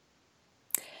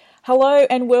Hello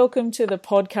and welcome to the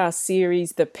podcast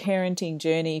series, The Parenting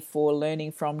Journey for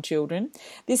Learning from Children.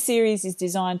 This series is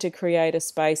designed to create a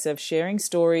space of sharing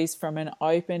stories from an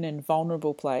open and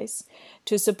vulnerable place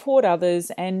to support others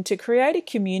and to create a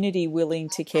community willing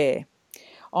to care.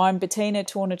 I'm Bettina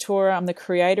Tornatora. I'm the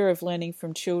creator of Learning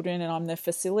from Children and I'm the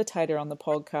facilitator on the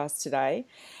podcast today.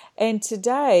 And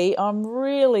today I'm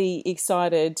really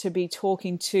excited to be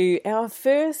talking to our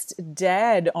first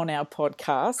dad on our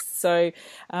podcast. So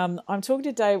I'm talking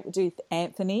today with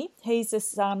Anthony. He's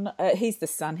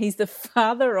the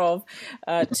father of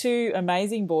two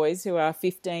amazing boys who are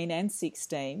 15 and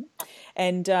 16.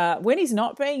 And when he's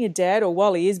not being a dad, or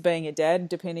while he is being a dad,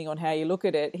 depending on how you look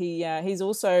at it, he's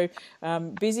also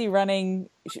busy running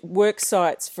work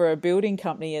sites for a building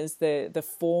company as the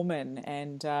foreman,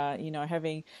 and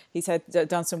he's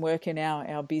done some work in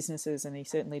our businesses, and he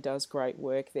certainly does great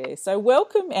work there. So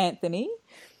welcome, Anthony.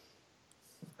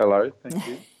 Hello, thank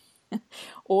you.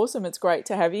 Awesome, it's great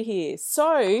to have you here.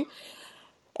 So,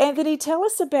 Anthony, tell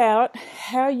us about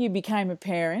how you became a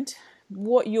parent,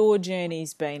 what your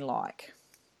journey's been like.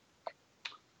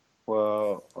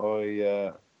 Well,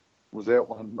 I was out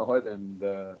one night and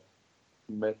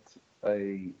met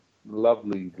a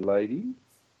lovely lady,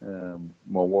 my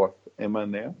wife Emma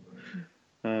now,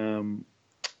 and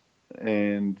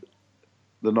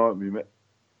the night we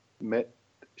met,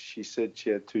 she said she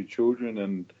had two children,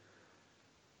 and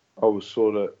I was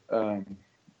sort of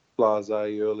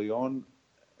blasé early on,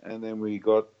 and then we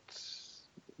kept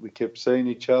seeing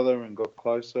each other and got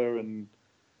closer, and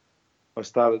I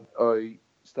started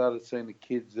seeing the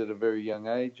kids at a very young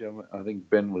age. I think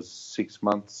Ben was 6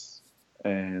 months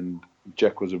and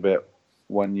Jack was about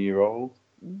 1 year old.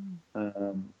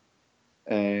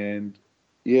 And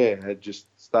had just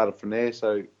started from there.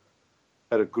 So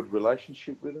had a good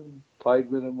relationship with them,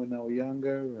 played with them when they were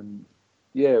younger, and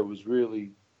it was really,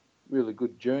 really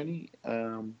good journey.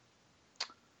 So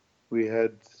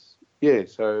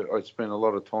I spent a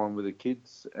lot of time with the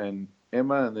kids and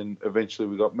Emma, and then eventually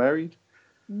we got married.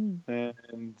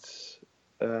 And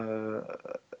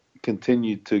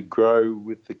continued to grow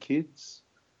with the kids.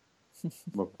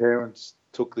 My parents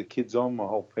took the kids on, my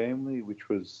whole family, which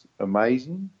was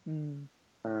amazing.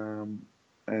 And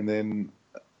then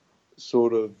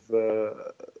sort of, I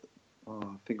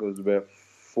think it was about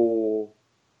 4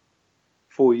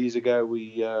 years ago,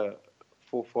 4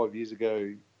 or 5 years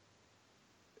ago,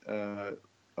 I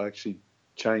actually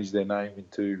changed their name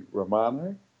into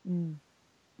Romano.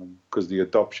 Because the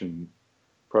adoption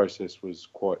process was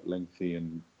quite lengthy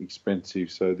and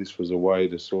expensive, so this was a way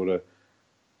to sort of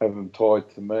have them tied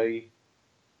to me.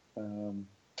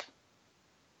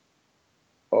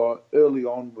 Early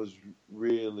on was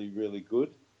really, really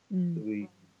good. We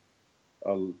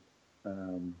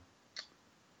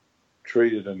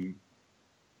treated them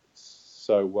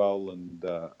so well and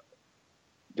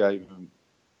gave them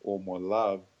all my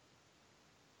love.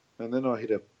 And then I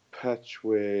hit a patch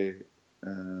where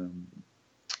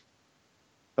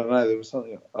I don't know, there was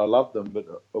something, I loved them, but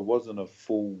it wasn't a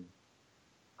full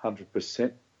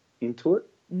 100% into it.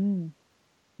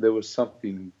 There was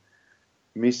something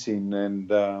missing, and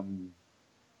I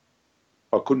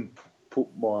couldn't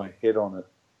put my head on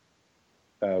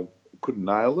it. Couldn't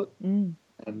nail it. And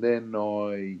then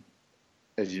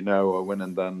as you know, I went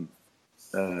and done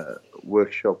a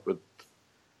workshop at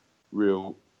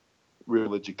Real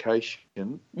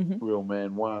Education, Real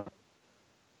Man One.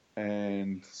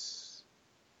 And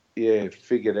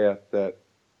figured out that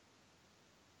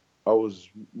I was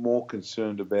more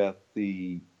concerned about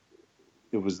it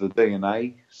was the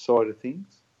DNA side of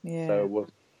things. So it was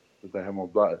that they had my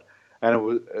blood, and it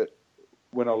was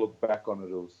when I look back on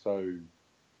it, it was so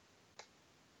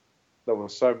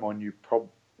minute,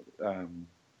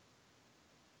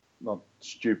 not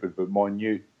stupid, but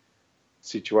minute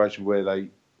situation where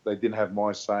they didn't have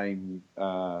my same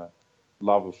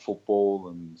love of football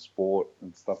and sport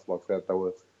and stuff like that. They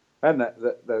were, and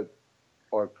that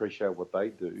I appreciate what they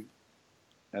do.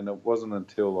 And it wasn't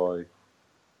until I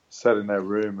sat in that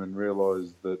room and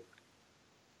realised that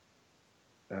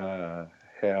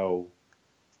how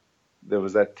there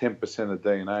was that 10% of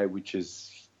DNA, which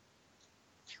is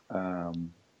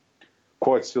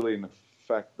quite silly in the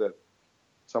fact that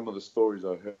some of the stories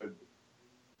I heard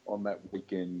on that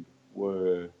weekend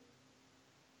were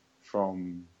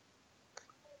from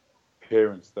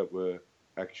parents that were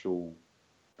actual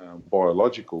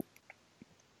biological,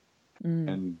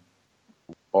 and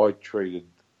I treated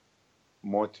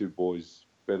my two boys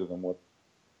better than what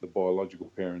the biological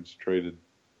parents treated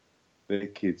their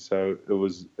kids. So it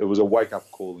was a wake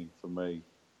up calling for me,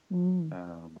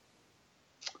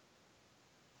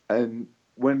 and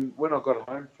when I got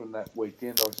home from that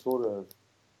weekend,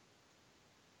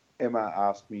 Emma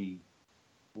asked me,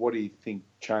 "What do you think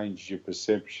changed your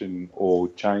perception or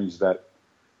changed that?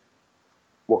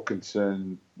 What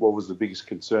was the biggest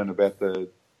concern about the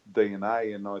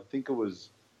DNA?" And I think it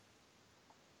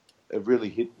really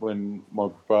hit when my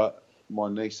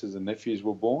nieces and nephews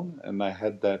were born, and they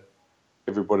had that.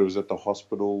 Everybody was at the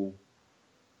hospital.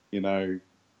 It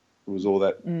was all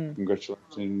that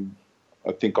congratulations.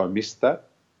 I think I missed that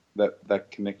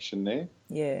connection there.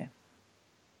 Yeah.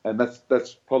 And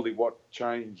that's probably what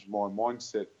changed my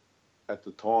mindset at the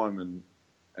time,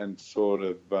 and sort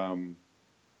of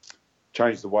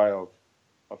changed the way I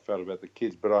felt about the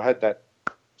kids. But I had that,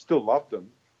 still loved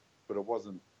them, but it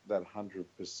wasn't that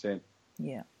 100%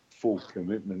 full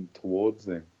commitment towards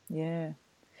them. Yeah.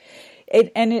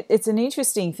 It's an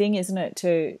interesting thing, isn't it,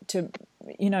 to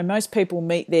most people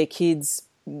meet their kids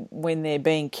when they're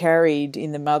being carried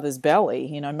in the mother's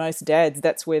belly. Most dads,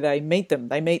 that's where they meet them.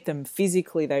 They meet them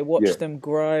physically. They watch them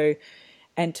grow.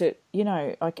 And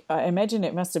I imagine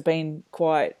it must have been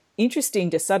quite interesting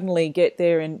to suddenly get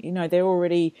there and, they're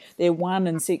 1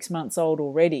 and 6 months old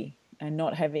already, and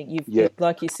not having,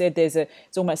 like you said,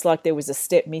 it's almost like there was a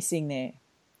step missing there.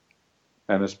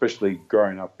 And especially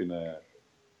growing up in a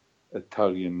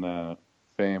Italian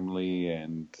family,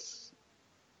 and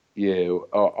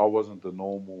I wasn't the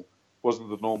normal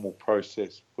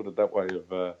process, put it that way,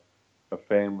 of a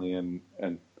family. And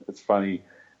it's funny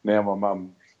now, my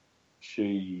mum,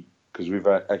 because we've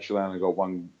actually only got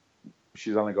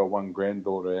she's only got one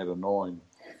granddaughter out of 9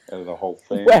 out of the whole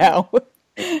family. Wow.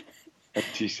 And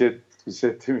she said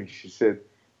to me,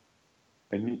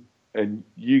 and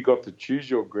you got to choose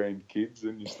your grandkids,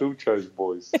 and you still chose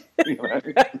boys.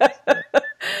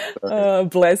 Oh,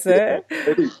 bless her.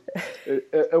 It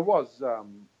was,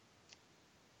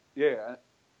 they're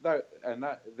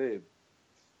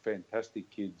fantastic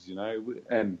kids,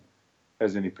 and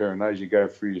as any parent knows, you go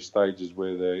through your stages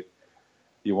where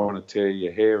you want to tear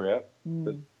your hair out.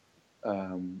 But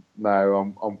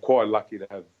no, I'm quite lucky to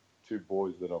have 2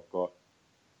 boys that I've got.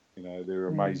 They're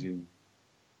amazing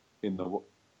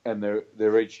and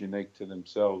they're each unique to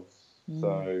themselves.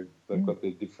 So they've got their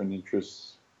different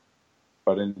interests,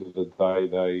 but at the end of the day,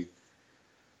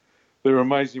 they're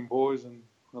amazing boys, and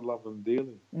I love them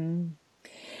dearly.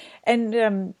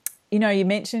 And you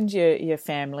mentioned your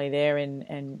family there,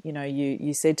 and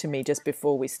you said to me just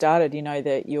before we started,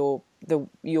 that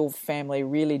your family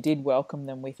really did welcome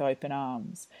them with open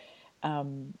arms.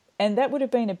 And that would have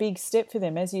been a big step for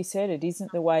them. As you said, it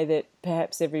isn't the way that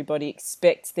perhaps everybody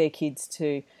expects their kids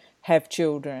to have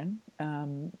children.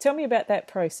 Tell me about that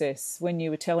process when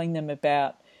you were telling them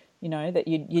about, that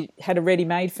you had a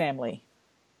ready-made family.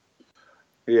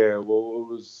 Yeah, well, it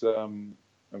was a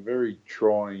very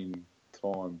trying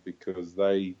time because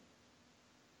they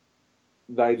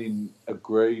didn't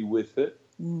agree with it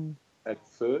at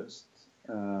first.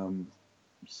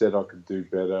 Said I could do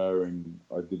better and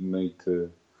I didn't need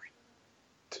to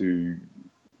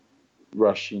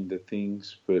rush into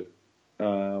things, but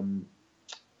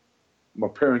my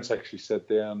parents actually sat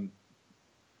down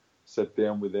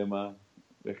with Emma.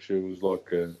 Actually, it was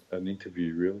like an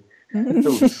interview, really.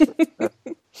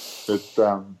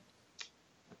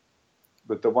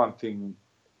 But the one thing,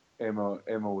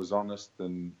 Emma was honest,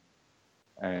 and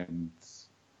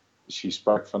she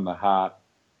spoke from the heart.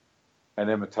 And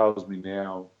Emma tells me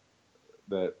now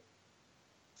that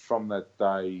from that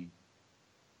day,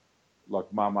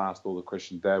 like Mum asked all the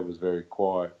questions, Dad was very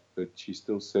quiet, but she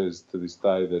still says to this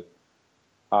day that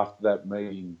after that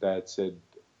meeting, Dad said,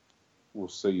 "We'll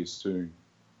see you soon."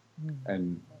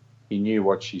 And he knew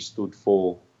what she stood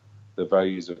for, the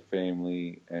values of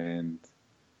family, and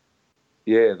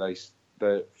they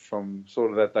from sort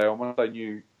of that day on,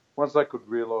 once they could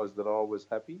realise that I was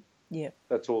happy,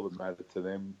 that's all that mattered to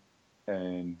them.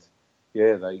 And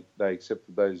they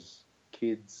accepted those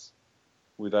kids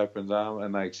with open arms,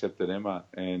 and they accepted Emma.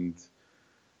 And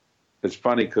it's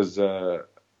funny because I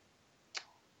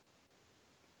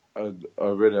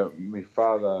read my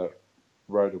father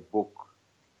wrote a book,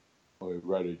 or he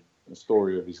wrote a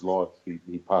story of his life.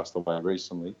 He passed away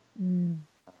recently. And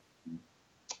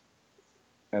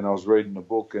I was reading the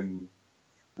book, and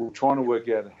we were trying to work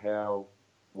out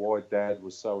why Dad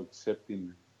was so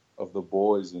accepting of the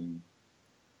boys, and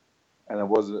it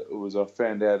was I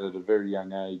found out at a very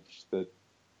young age that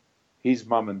his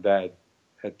mum and dad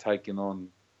had taken on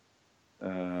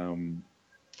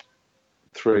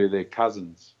 3 of their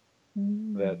cousins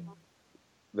that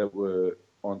were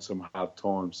on some hard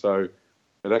times. So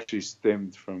it actually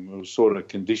stemmed from, it was sort of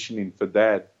conditioning for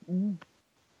Dad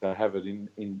to have it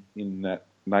in that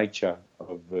nature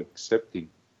of accepting.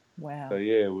 Wow. So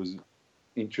yeah, it was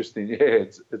interesting. Yeah,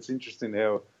 it's interesting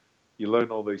how you learn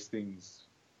all these things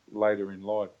later in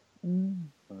life.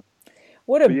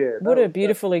 What But a yeah, what a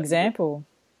beautiful example.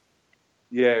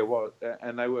 yeah, well,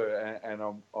 and they were, and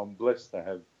I'm blessed to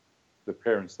have the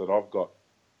parents that I've got.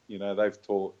 You know, they've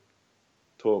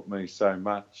taught me so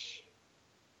much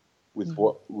with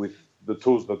with the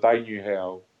tools that they knew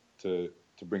how to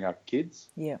bring up kids.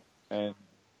 Yeah. And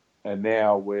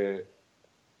now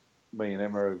me and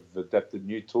Emma have adapted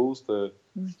new tools to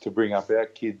bring up our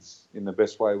kids in the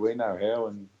best way we know how,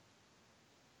 and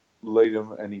lead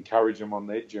them and encourage them on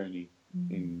their journey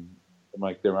to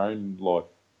make their own life.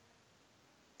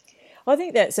 I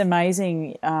think that's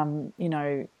amazing,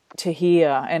 to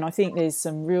hear. And I think there's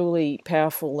some really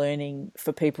powerful learning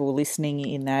for people listening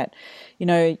in that,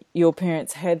 your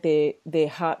parents had their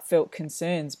heartfelt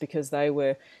concerns because they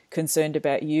were concerned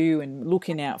about you and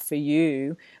looking out for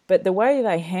you. But the way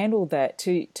they handled that,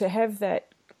 to have that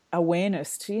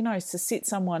awareness to sit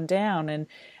someone down and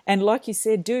like you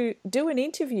said, do an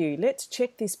interview. Let's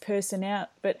check this person out.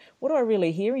 But what I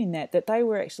really hear in that they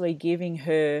were actually giving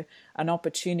her an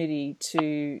opportunity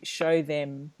to show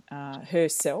them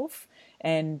herself.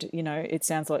 And, it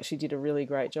sounds like she did a really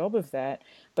great job of that.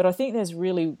 But I think there's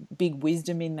really big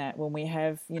wisdom in that when we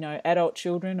have, adult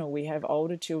children or we have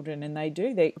older children, and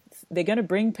they're going to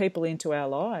bring people into our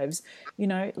lives.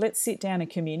 Let's sit down and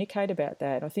communicate about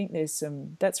that. I think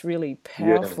that's really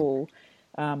powerful.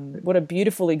 What a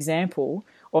beautiful example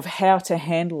of how to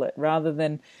handle it rather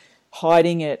than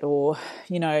hiding it or,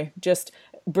 just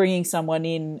bringing someone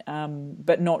in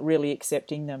but not really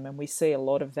accepting them. And we see a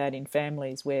lot of that in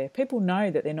families where people know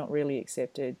that they're not really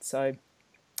accepted. So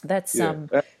that's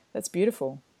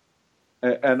beautiful.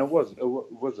 And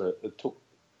it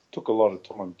took a lot of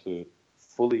time to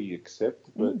fully accept,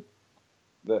 but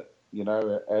that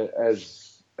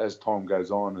as time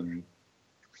goes on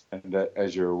and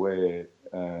as you're aware,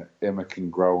 Emma can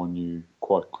grow on you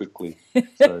quite quickly.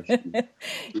 So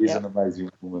she's an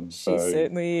amazing woman. She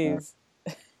certainly is.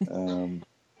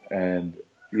 And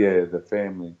yeah, the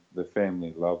family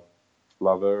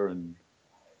love her, and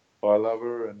I love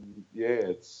her, and yeah,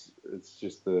 it's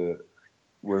just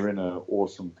we're in an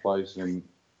awesome place, and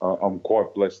I'm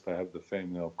quite blessed to have the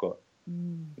family I've got.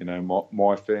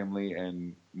 My family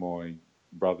and my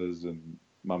brothers and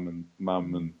mum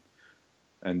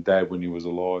and dad when he was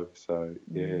alive. So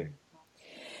yeah.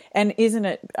 And isn't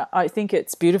it, I think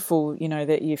it's beautiful,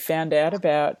 that you found out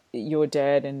about your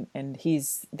dad and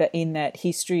in that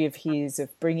history of his,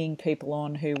 of bringing people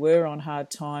on who were on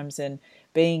hard times and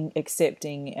being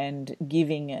accepting and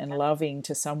giving and loving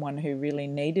to someone who really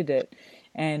needed it.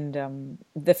 And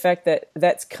the fact that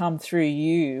that's come through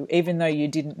you, even though you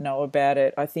didn't know about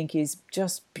it, I think is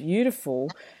just beautiful.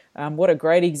 What a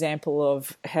great example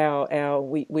of how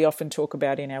we often talk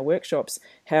about in our workshops,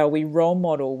 how we role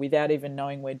model without even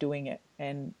knowing we're doing it.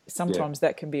 And sometimes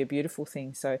that can be a beautiful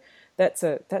thing. So that's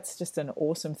just an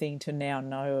awesome thing to now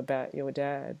know about your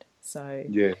dad. So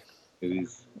yeah, it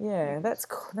is. Yeah,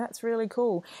 that's really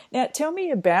cool. Now, tell me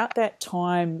about that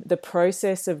time, the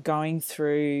process of going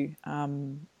through,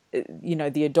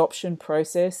 the adoption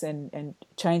process and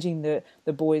changing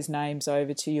the boys' names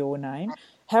over to your name.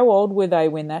 How old were they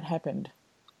when that happened?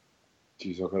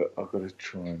 Geez, I've got to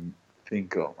try and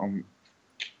think. They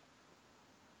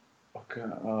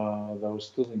were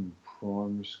still in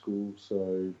primary school,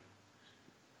 so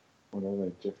what are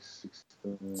they? Just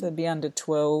 16. So it'd be under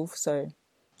 12, so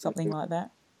something like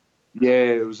that. Yeah,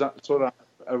 it was sort of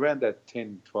around that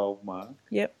 10, 12 mark.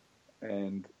 Yep.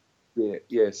 And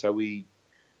yeah. So we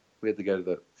had to go to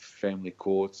the family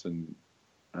courts, and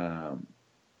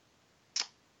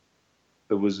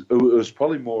it was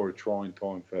probably more a trying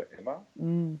time for Emma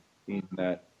in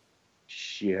that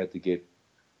she had to get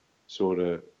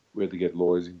we had to get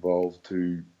lawyers involved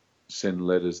to send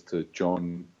letters to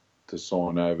John to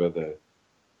sign over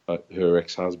her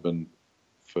ex-husband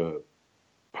for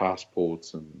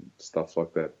passports and stuff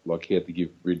like that. Like he had to give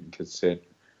written consent,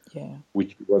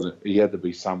 which wasn't. He had to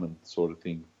be summoned, sort of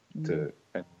thing, and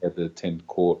he had to attend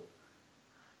court.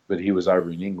 But he was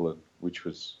over in England, which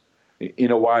was,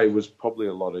 in a way, was probably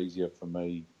a lot easier for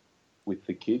me with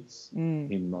the kids.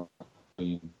 Him not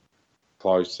being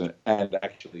close and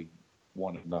actually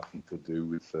wanted nothing to do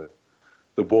with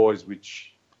the boys,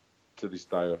 which to this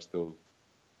day I still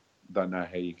don't know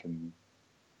how you can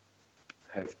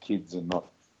have kids and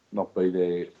not be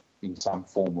there in some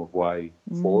form of way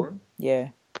for them. Yeah.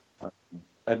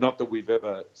 And not that we've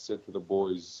ever said to the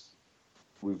boys,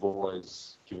 we've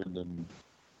always said to them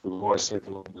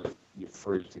that you're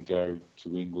free to go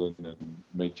to England and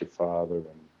meet your father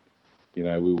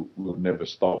we'll never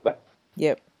stop that.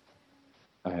 Yep.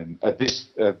 And at this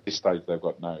stage, they've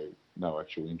got no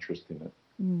actual interest in it.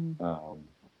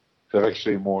 They're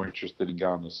actually more interested in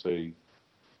going to see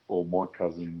all my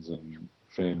cousins and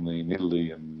family in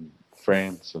Italy and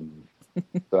France, and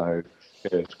so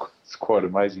it's quite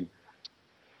amazing.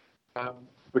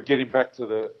 But getting back to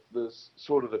the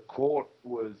sort of the court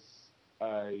was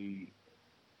it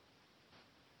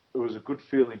was a good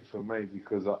feeling for me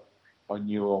because I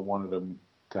knew I wanted them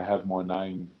to have my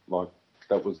name. Like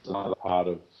that was another part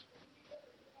of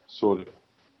sort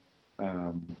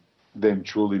of them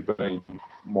truly being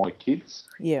my kids.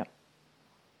 Yeah.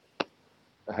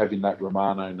 Having that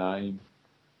Romano name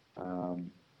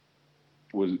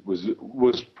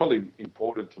was probably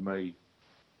important to me,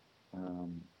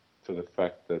 to the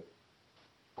fact that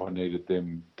I needed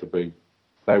them to be.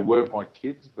 They were my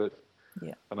kids, but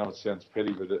yeah. I know it sounds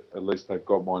petty, but at least they've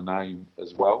got my name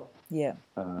as well. Yeah.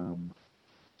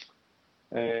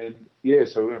 And yeah,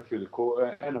 so we went through the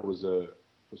court, and it was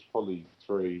probably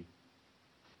three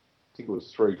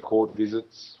court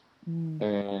visits,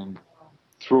 and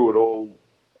through it all,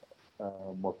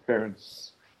 my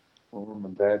parents, my mum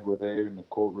and dad were there in the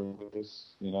courtroom with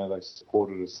us. They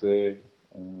supported us there,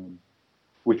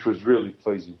 which was really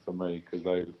pleasing for me because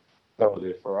they were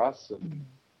there for us, and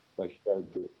they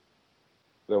showed that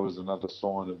there was another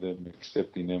sign of them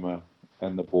accepting Emma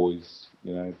and the boys,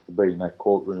 to be in that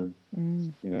courtroom,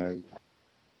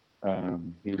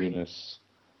 hearing us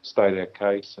state our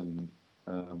case, and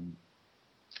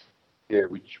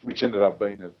which ended up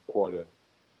being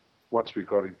once we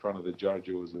got in front of the judge,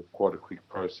 it was quite a quick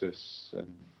process,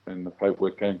 and the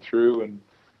paperwork came through, and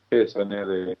so now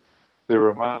they're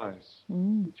Romanos,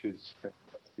 which is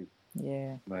fantastic.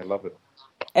 Yeah, and they love it.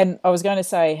 And I was going to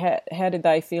say, how did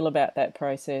they feel about that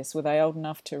process? Were they old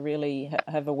enough to really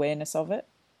have awareness of it?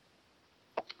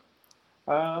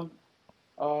 I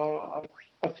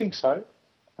think so.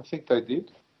 I think they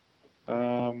did.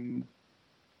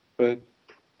 But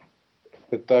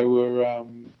they were, I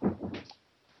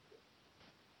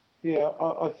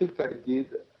think they did.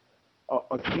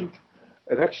 I think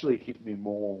it actually hit me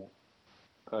more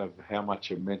of how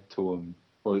much it meant to them,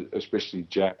 or especially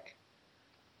Jack,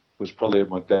 was probably at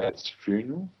my dad's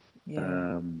funeral.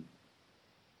 Yeah.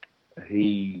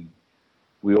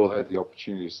 We all had the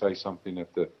opportunity to say something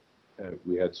at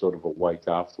we had sort of a wake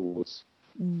afterwards.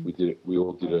 We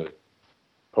all did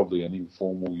probably an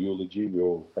informal eulogy. We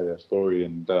all had our story,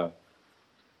 and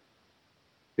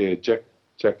Jack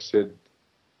said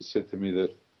to me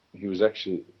that he was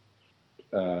actually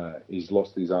he's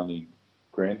lost his only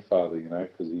grandfather,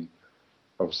 because he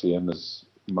obviously Emma's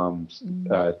mum's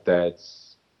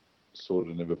dad's sort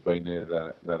of never been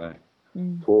there. They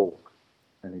don't talk,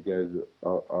 and he goes, I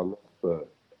lost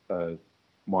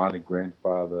my only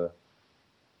grandfather.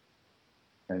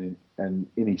 And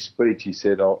in his speech, he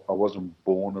said, I wasn't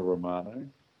born a Romano,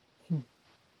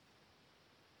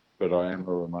 but I am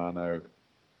a Romano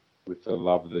with the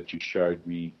love that you showed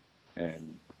me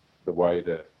and the way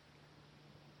to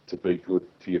be good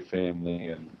to your family.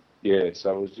 And,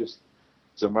 so it was just,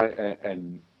 it's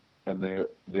amazing. And the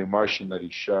emotion that he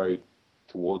showed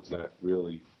towards that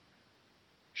really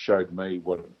showed me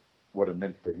what it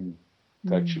meant for him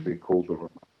to actually be called a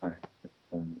Romano.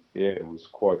 And, it was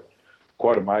quite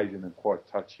amazing and quite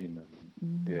touching,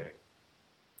 and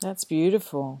That's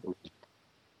beautiful.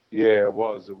 It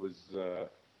was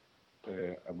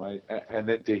amazing. And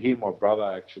then to hear my brother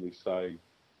actually say,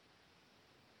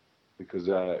 because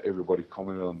everybody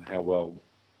commented on how well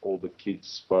all the kids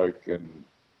spoke, and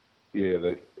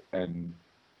and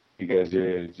he goes,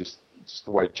 just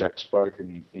the way Jack spoke,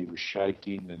 and he was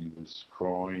shaking and he was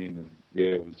crying, and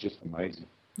it was just amazing.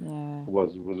 Yeah, it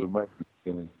was an amazing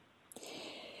feeling.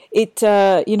 It,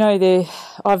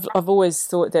 I've always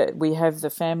thought that we have the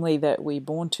family that we're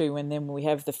born to, and then we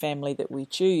have the family that we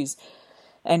choose.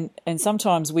 And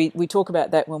sometimes we talk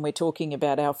about that when we're talking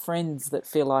about our friends that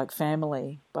feel like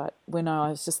family. But when I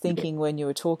was just thinking when you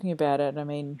were talking about it, I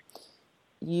mean,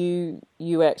 you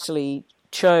actually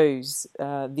chose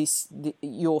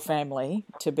your family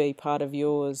to be part of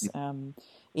yours in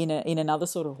another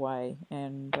sort of way.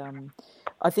 And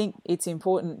I think it's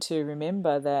important to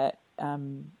remember that.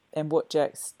 And what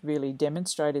Jack's really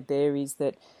demonstrated there is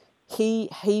that he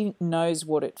knows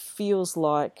what it feels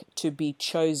like to be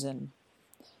chosen.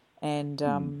 And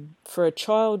for a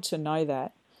child to know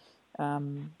that,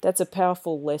 that's a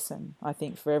powerful lesson, I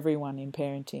think, for everyone in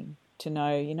parenting, to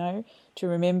know, to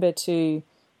remember to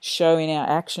show in our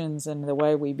actions and the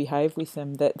way we behave with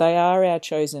them that they are our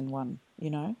chosen one,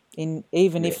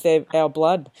 even if they're our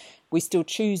blood, we still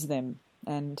choose them.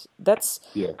 And that's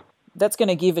that's going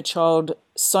to give a child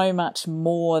so much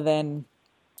more than,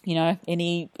 you know,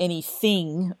 any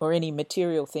thing or any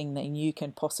material thing that you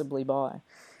can possibly buy.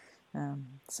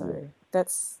 So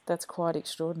that's quite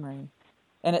extraordinary.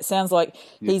 And it sounds like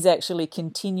he's actually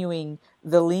continuing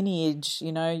the lineage,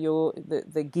 you know,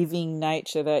 the giving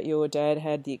nature that your dad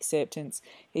had, the acceptance.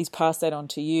 He's passed that on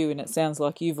to you, and it sounds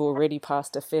like you've already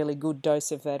passed a fairly good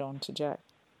dose of that on to Jack.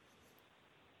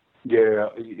 Yeah,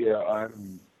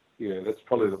 that's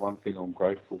probably the one thing I'm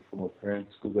grateful for my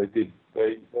parents, because they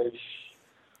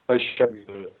showed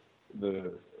me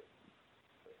the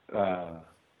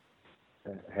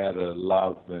how to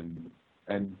love and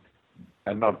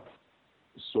not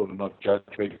judge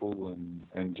people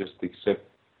and just accept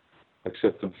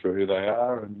them for who they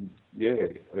are. And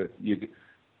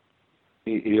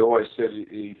he always said,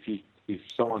 if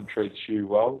someone treats you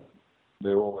well,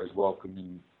 they're always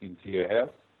welcome into your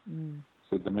house.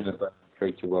 So the minute they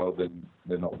treat you well, then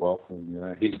they're not welcome. You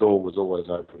know, his door was always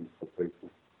open for people.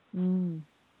 And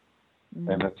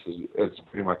that's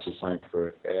pretty much the same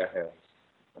for our house.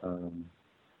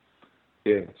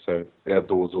 So our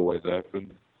door's always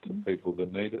open to people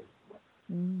that need it.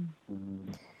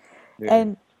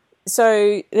 And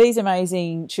so these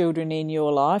amazing children in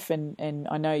your life, and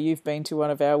I know you've been to one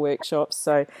of our workshops,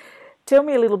 so tell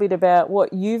me a little bit about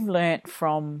what you've learnt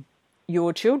from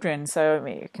your children. So I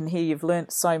mean, I can hear you've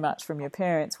learnt so much from your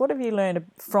parents. What have you learned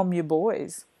from your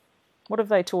boys? What have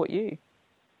they taught you?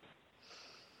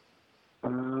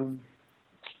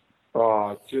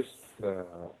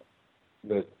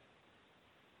 That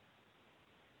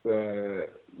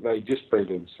they just be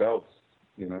themselves.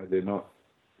 You know, they're not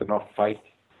fake.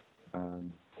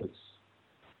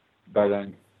 They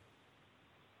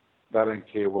don't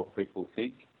care what people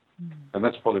think, and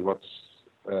that's probably what's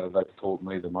they've taught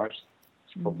me the most.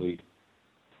 It's probably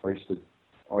I used to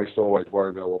always worry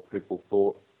about what people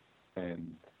thought,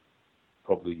 and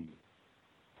probably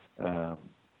had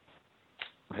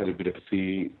a bit of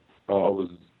fear. I was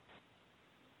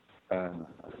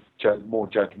more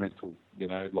judgmental, you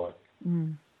know, like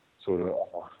sort of,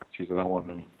 geez, I don't want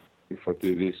them if I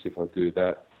do this, if I do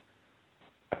that.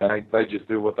 And they just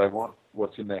do what they want,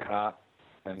 what's in their heart,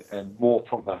 and more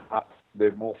from the heart.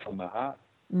 They're more from the heart,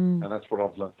 and that's what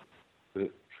I've learned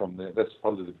from there. That's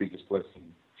probably the biggest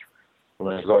lesson. I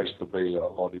mean, I used to be a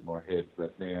lot in my head,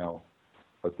 but now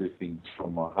I do things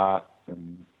from my heart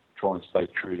and try and stay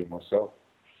true to myself.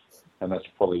 And that's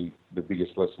probably the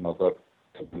biggest lesson I got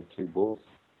from the two boys.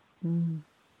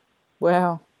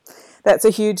 Wow, that's a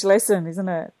huge lesson, isn't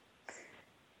it?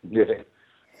 Yeah,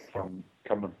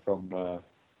 coming from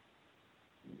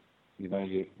you know,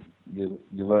 you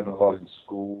learn a lot in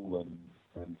school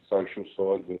and social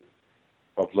side, but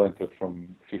I've learned it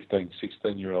from 15,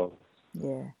 16-year-olds.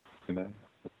 Yeah. You know,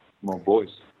 my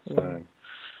boys. Yeah.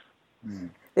 So,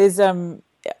 There's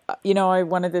you know,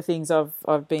 one of the things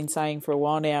I've been saying for a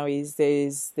while now is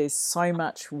there's so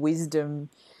much wisdom.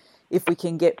 If we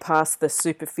can get past the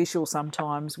superficial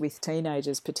sometimes with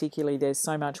teenagers particularly, there's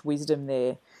so much wisdom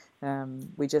there.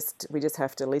 We just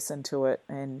have to listen to it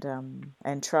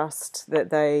and trust that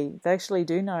they actually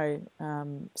do know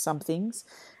some things,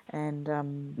 and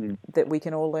that we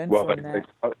can all learn from that.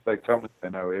 They tell me they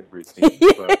know everything.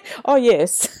 So. Oh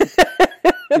yes.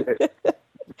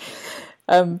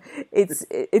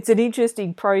 It's an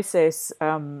interesting process.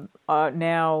 Now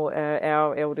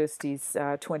our eldest is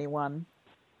 21.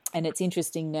 And it's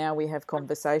interesting now we have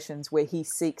conversations where he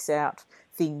seeks out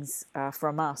things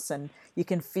from us, and you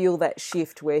can feel that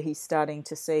shift where he's starting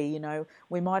to see, you know,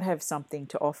 we might have something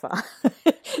to offer.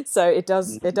 So it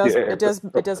does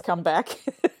come back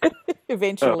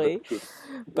eventually.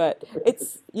 But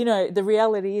it's, you know, the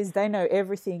reality is they know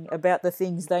everything about the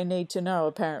things they need to know,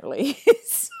 apparently.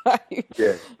 So,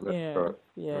 right.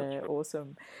 Yeah,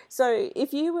 awesome. So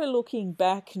if you were looking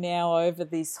back now over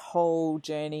this whole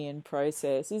journey and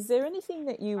process, is there anything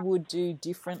that you would do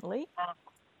differently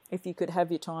if you could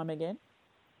have your time again?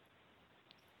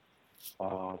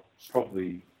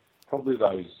 Probably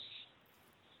those.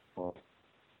 Well,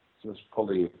 it was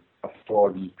probably a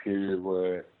 5-year period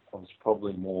where I was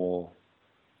probably more.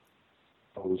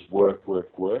 I was work.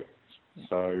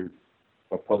 So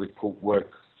I probably put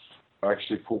work. I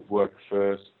actually put work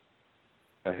first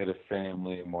ahead of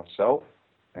family and myself,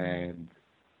 and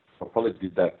I probably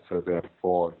did that for about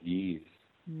 5 years,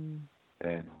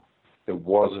 and it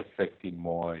was affecting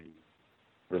my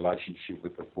relationship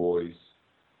with the boys,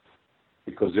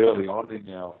 because early on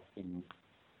in our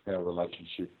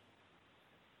relationship,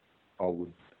 I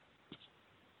would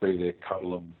be there,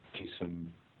 cuddle them, kiss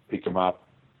them, pick them up,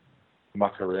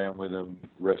 muck around with them,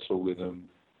 wrestle with them,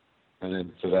 and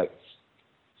then for that,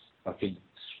 I think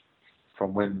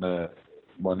from when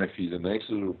my nephews and nieces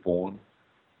were born,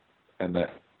 and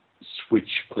that switch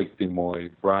clicked in my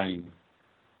brain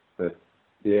that,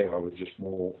 I was just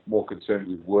more concerned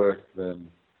with work than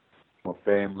my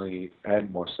family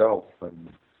and myself. And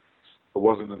it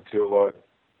wasn't until I,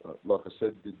 like I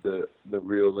said, did the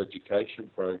real education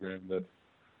program that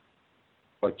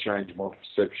I changed my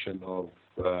perception of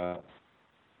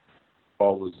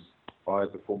I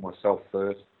had to put myself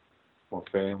first, my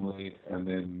family, and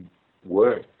then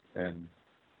work. And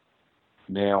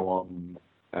now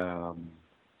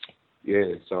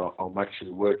so I'm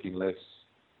actually working less.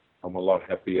 I'm a lot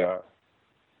happier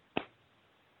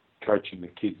coaching the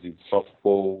kids in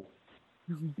softball.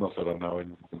 Mm-hmm. Not that I know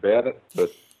anything about it,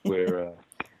 but we're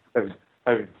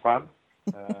having fun.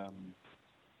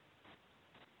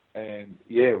 And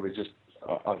we're just,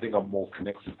 I think I'm more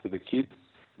connected to the kids,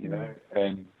 you know,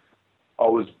 and I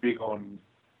was big on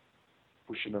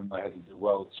pushing them. They had to do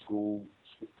well at school.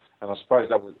 And I suppose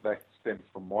that stems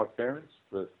from my parents,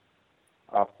 but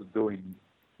after doing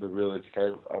the real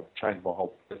education, I've changed my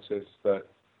whole process that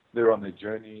they're on their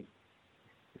journey.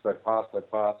 If they pass, they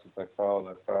pass. If they fail,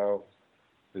 they fail.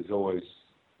 There's always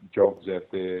jobs out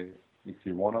there if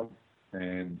you want them,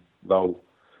 and they'll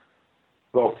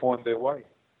find their way.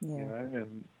 Yeah. You know,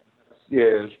 and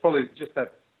it's probably just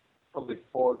that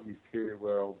 5-year period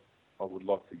where I would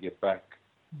like to get back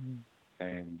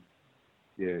and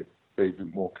be a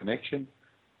bit more connection.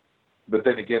 But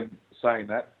then again, saying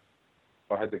that,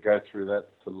 I had to go through that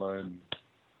to learn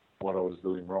what I was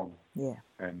doing wrong. Yeah.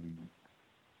 And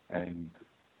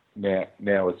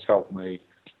now it's helped me.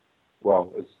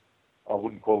 Well, I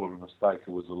wouldn't call it a mistake.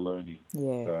 It was a learning.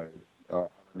 Yeah. So I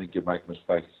don't think you make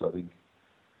mistakes. I think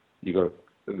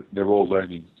they're all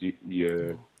learnings.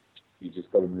 You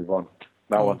just got to move on.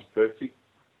 No one's perfect.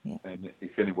 Yeah. And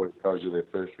if anybody tells you they're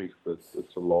perfect,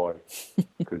 it's a lie.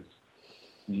 Because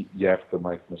you have to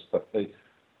make mistakes.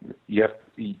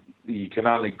 You can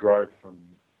only grow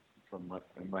from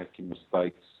making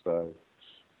mistakes. So,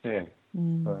 yeah.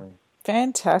 So.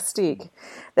 Fantastic.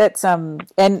 That's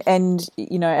and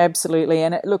you know, absolutely.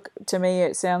 And look, to me,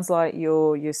 it sounds like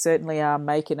you certainly are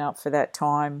making up for that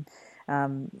time.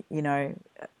 You know,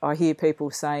 I hear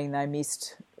people saying they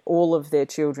missed all of their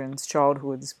children's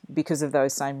childhoods because of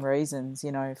those same reasons.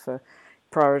 You know, for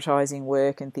prioritising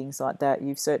work and things like that.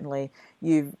 You've certainly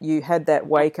you had that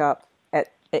wake up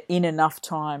in enough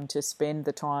time to spend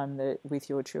the time with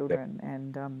your children,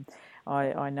 and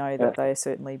I know that they are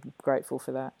certainly grateful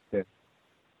for that. Yeah,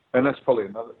 and that's probably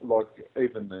another, like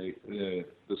even the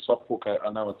softball coach. I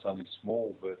know it's only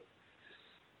small, but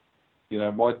you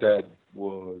know, my dad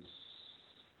was.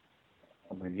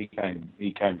 I mean,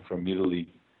 he came from Italy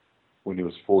when he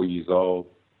was 4 years old,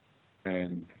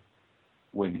 and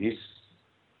when he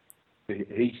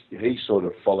sort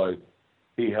of followed,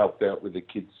 he helped out with his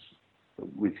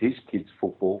kids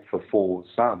football for 4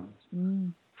 sons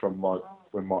from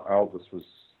when my eldest was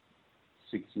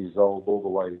 6 years old all the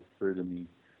way through to my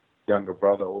younger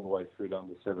brother all the way through to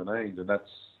under 17s, and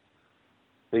that's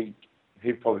he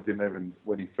probably didn't even,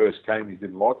 when he first came, he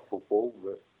didn't like football,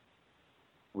 but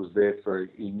was there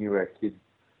he knew our kid,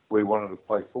 we wanted to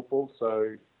play football,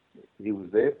 so he was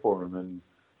there for him, and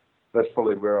that's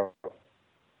probably where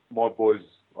my boys,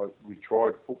 we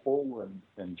tried football,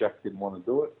 and Jack didn't want to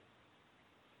do it.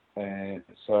 And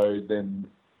so then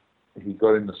he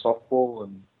got into softball,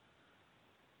 and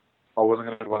I wasn't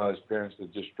going to be one of those parents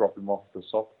that just drop him off to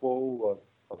softball.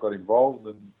 I got involved,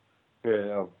 and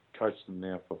I've coached them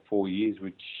now for 4 years,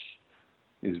 which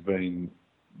has been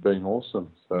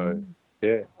awesome. So,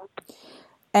 yeah.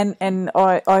 And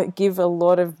I give a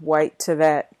lot of weight to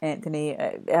that, Anthony.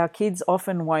 Our kids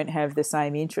often won't have the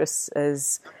same interests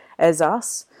as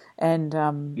us, and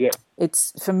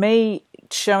it's, for me,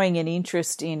 showing an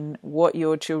interest in what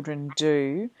your children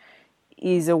do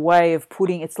is a way of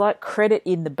it's like credit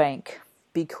in the bank,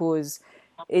 because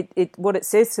what it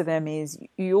says to them is,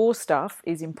 your stuff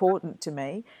is important to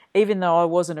me, even though I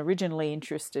wasn't originally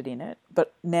interested in it,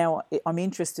 but now I'm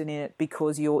interested in it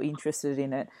because you're interested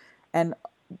in it. And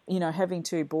you know, having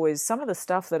 2 boys, some of the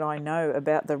stuff that I know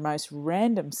about the most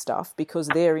random stuff because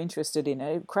they're interested in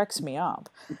it cracks me up.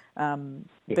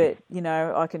 But you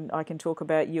know, I can talk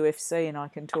about UFC, and I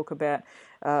can talk about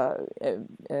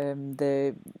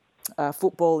the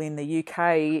football in the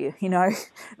UK. You know,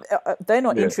 they're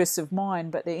not interests of mine,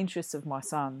 but they're interests of my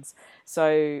sons.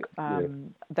 So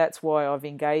that's why I've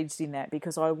engaged in that,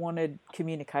 because I wanted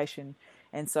communication.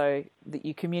 And so that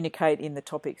you communicate in the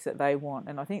topics that they want.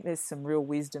 And I think there's some real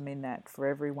wisdom in that for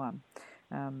everyone.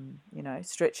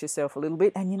 stretch yourself a little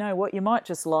bit. And you know what? You might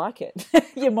just like it.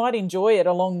 You might enjoy it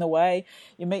along the way.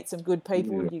 You meet some good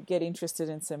people. You get interested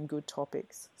in some good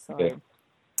topics. So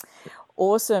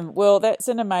awesome. Well, that's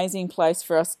an amazing place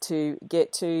for us to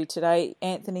get to today.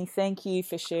 Anthony, thank you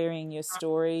for sharing your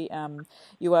story.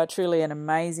 You are truly an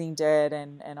amazing dad,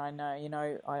 and I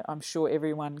know, I'm sure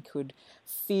everyone could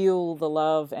feel the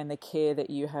love and the care that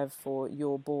you have for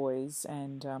your boys,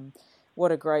 and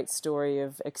what a great story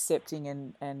of accepting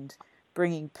and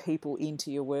bringing people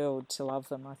into your world to love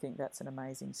them. I think that's an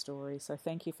amazing story. So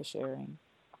thank you for sharing.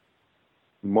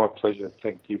 My pleasure.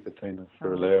 Thank you, Bettina,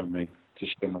 for allowing me to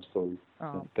share my story.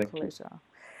 Thank pleasure. you.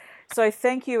 So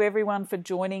thank you everyone for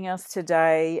joining us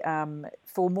today.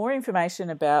 For more information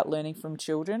about Learning from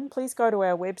Children, please go to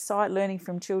our website,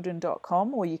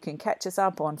 learningfromchildren.com, or you can catch us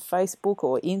up on Facebook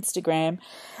or Instagram.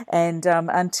 And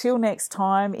until next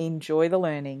time, enjoy the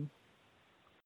learning.